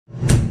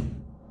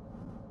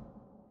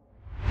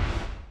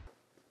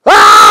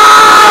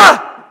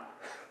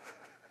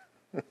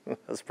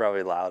That's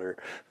probably louder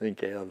than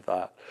Caleb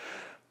thought.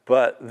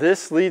 But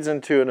this leads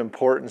into an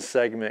important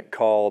segment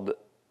called,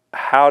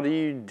 how do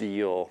you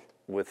deal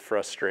with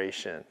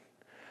frustration?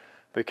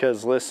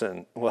 Because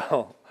listen,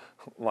 well,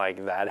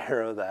 like that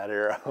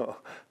arrow,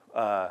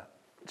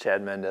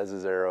 Chad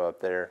Mendez's arrow up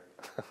there,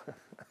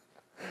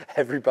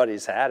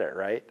 everybody's had it,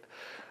 right?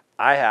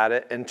 I had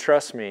it, and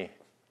trust me,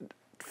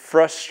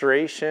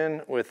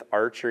 frustration with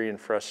archery and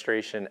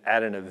frustration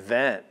at an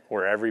event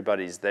where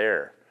everybody's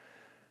there,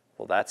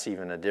 well, that's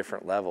even a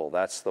different level.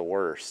 That's the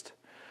worst.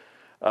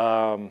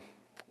 There's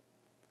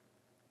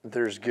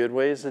good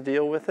ways to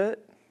deal with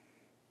it,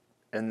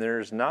 and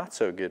there's not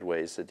so good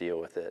ways to deal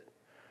with it.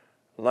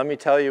 Let me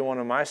tell you one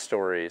of my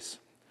stories.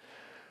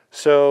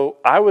 So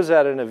I was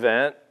at an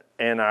event,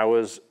 and I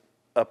was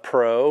a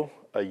pro,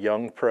 a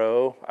young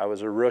pro. I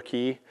was a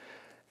rookie,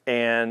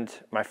 and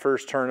my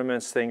first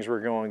tournaments, things were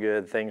going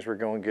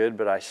good,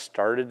 but I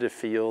started to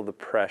feel the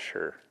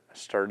pressure. I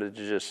started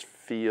to just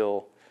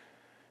feel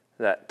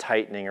that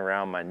tightening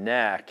around my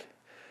neck,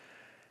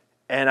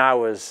 and I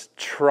was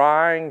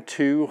trying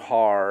too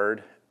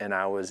hard, and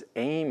I was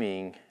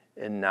aiming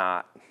and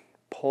not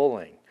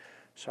pulling.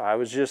 So I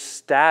was just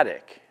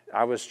static.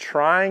 I was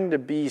trying to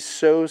be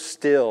so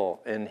still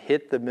and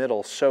hit the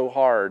middle so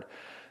hard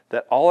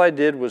that all I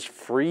did was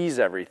freeze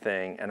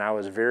everything, and I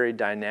was very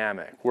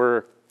dynamic.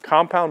 Where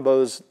compound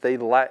bows, they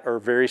are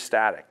very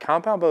static.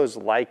 Compound bows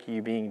like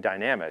you being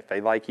dynamic.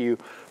 They like you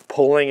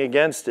pulling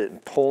against it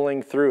and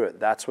pulling through it.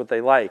 That's what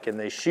they like, and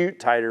they shoot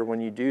tighter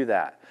when you do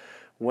that.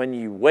 When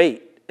you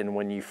wait and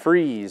when you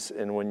freeze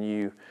and when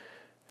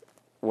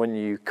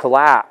you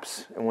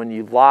collapse and when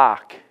you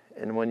lock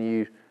and when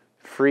you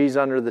freeze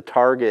under the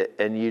target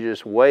and you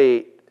just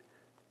wait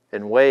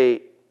and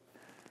wait,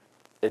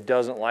 it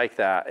doesn't like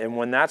that. And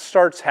when that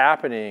starts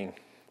happening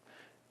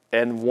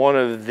and one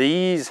of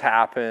these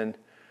happen,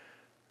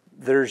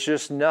 there's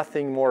just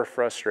nothing more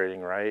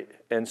frustrating, right?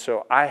 And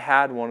so I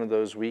had one of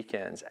those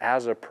weekends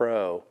as a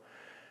pro,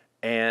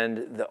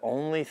 and the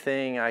only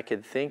thing I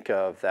could think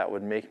of that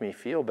would make me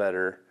feel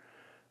better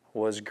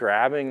was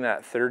grabbing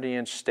that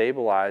 30-inch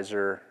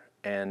stabilizer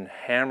and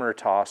hammer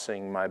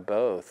tossing my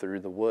bow through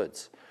the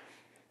woods.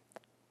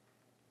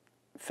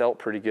 Felt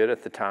pretty good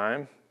at the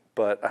time,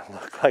 but I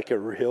looked like a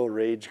real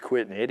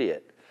rage-quitting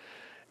idiot.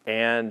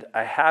 And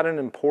I had an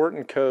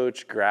important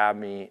coach grab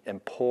me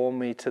and pull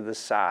me to the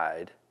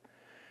side,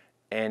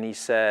 and he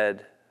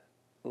said,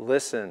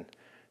 listen,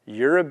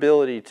 your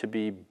ability to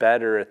be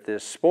better at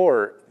this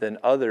sport than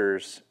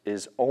others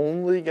is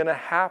only going to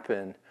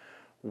happen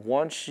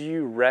once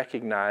you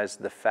recognize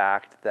the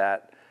fact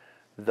that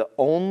the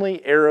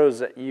only arrows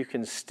that you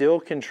can still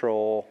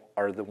control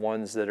are the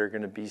ones that are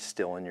going to be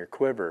still in your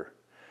quiver.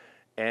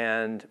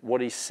 And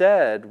what he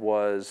said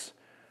was,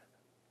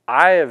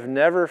 I have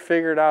never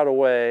figured out a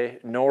way,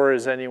 nor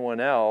has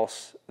anyone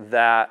else,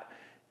 that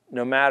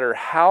no matter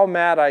how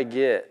mad I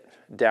get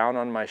down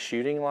on my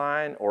shooting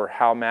line or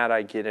how mad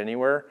I get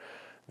anywhere,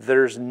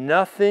 there's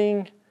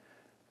nothing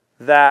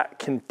that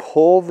can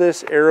pull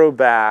this arrow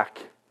back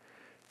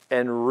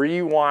and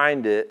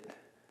rewind it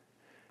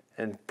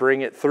and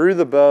bring it through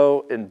the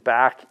bow and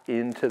back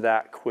into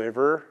that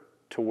quiver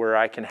to where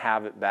I can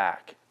have it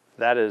back.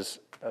 That is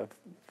a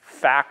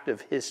fact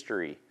of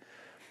history.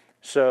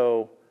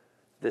 So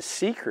the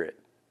secret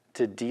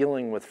to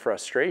dealing with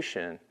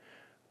frustration,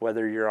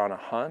 whether you're on a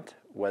hunt,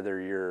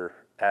 whether you're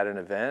at an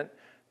event,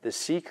 the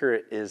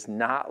secret is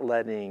not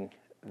letting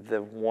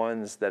the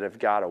ones that have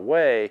got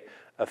away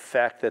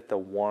affect the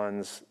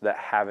ones that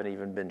haven't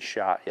even been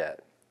shot yet.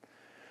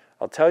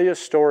 I'll tell you a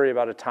story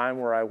about a time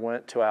where I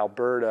went to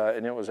Alberta,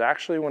 and it was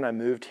actually when I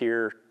moved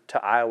here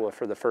to Iowa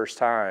for the first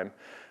time.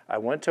 I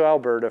went to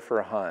Alberta for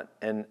a hunt,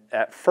 and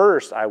at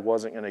first I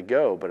wasn't going to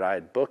go, but I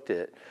had booked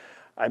it.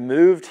 I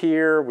moved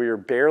here, we were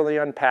barely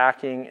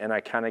unpacking, and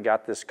I kind of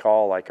got this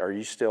call like, are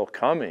you still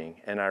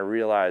coming? And I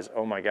realized,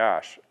 oh my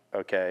gosh,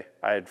 okay,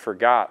 I had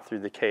forgot through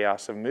the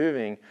chaos of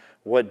moving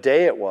what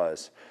day it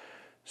was.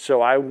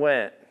 So I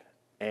went,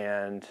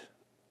 and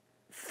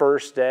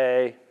first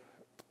day,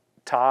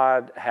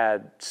 Todd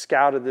had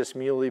scouted this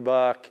muley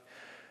buck,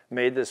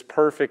 made this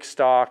perfect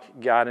stalk,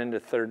 got into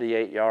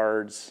 38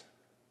 yards,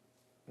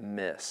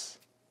 miss.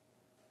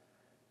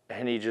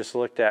 And he just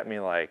looked at me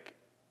like,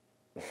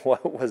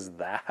 what was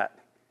that?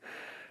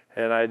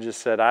 And I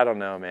just said, I don't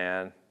know,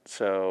 man.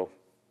 So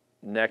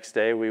next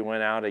day we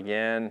went out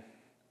again,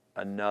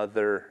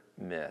 another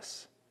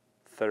miss.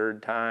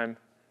 Third time,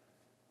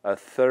 a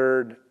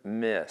third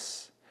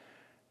miss.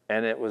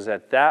 And it was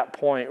at that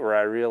point where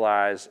I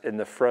realized, and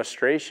the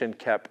frustration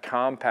kept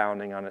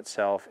compounding on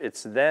itself.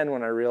 It's then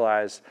when I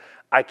realized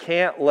I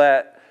can't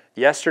let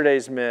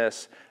yesterday's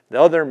miss, the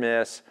other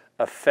miss,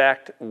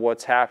 affect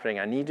what's happening.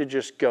 I need to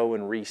just go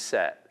and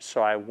reset.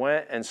 So I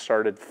went and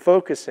started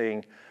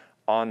focusing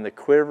on the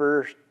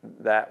quiver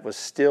that was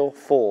still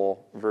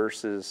full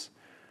versus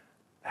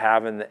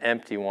having the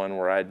empty one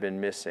where I'd been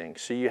missing.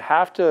 So you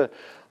have to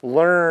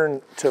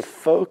learn to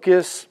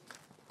focus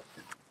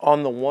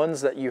on the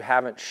ones that you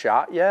haven't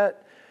shot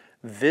yet,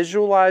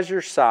 visualize your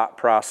shot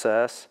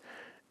process,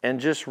 and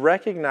just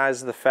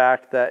recognize the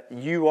fact that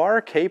you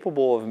are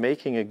capable of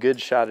making a good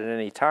shot at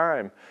any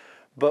time.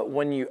 But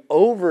when you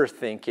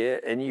overthink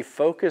it and you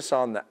focus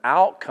on the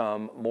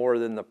outcome more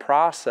than the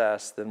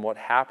process, then what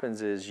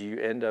happens is you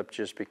end up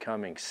just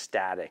becoming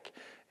static,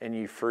 and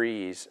you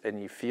freeze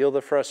and you feel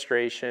the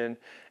frustration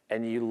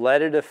and you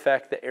let it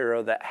affect the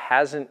arrow that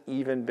hasn't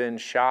even been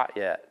shot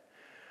yet.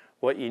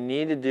 What you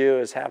need to do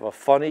is have a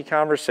funny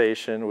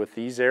conversation with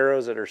these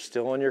arrows that are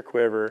still in your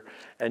quiver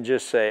and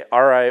just say,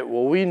 all right,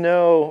 well, we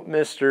know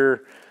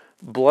Mr.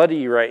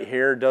 Bloody right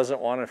here doesn't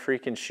want to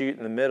freaking shoot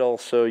in the middle,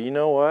 so you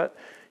know what?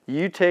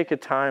 You take a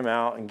time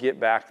out and get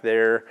back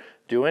there.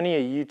 Do any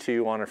of you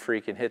two want to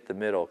freaking hit the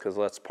middle, because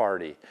let's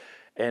party.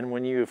 And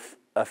when you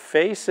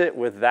face it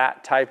with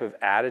that type of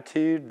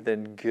attitude,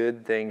 then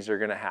good things are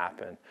going to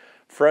happen.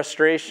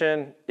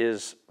 Frustration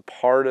is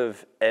part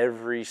of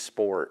every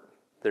sport.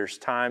 There's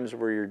times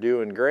where you're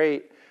doing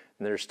great,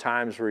 and there's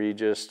times where you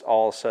just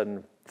all of a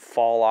sudden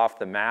fall off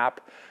the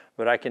map.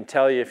 But I can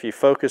tell you, if you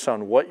focus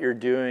on what you're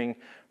doing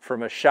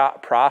from a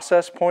shot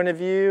process point of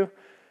view,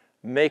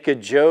 make a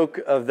joke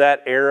of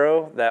that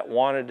arrow that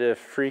wanted to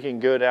freaking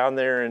go down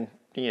there and,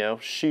 you know,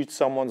 shoot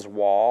someone's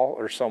wall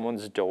or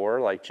someone's door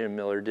like Jim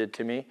Miller did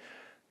to me.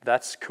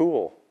 That's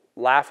cool.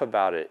 Laugh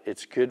about it.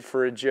 It's good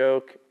for a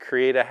joke.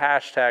 Create a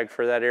hashtag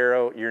for that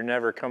arrow. You're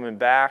never coming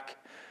back.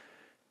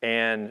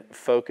 And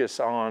focus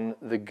on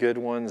the good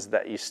ones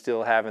that you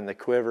still have in the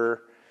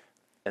quiver,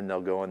 and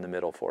they'll go in the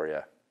middle for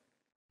you.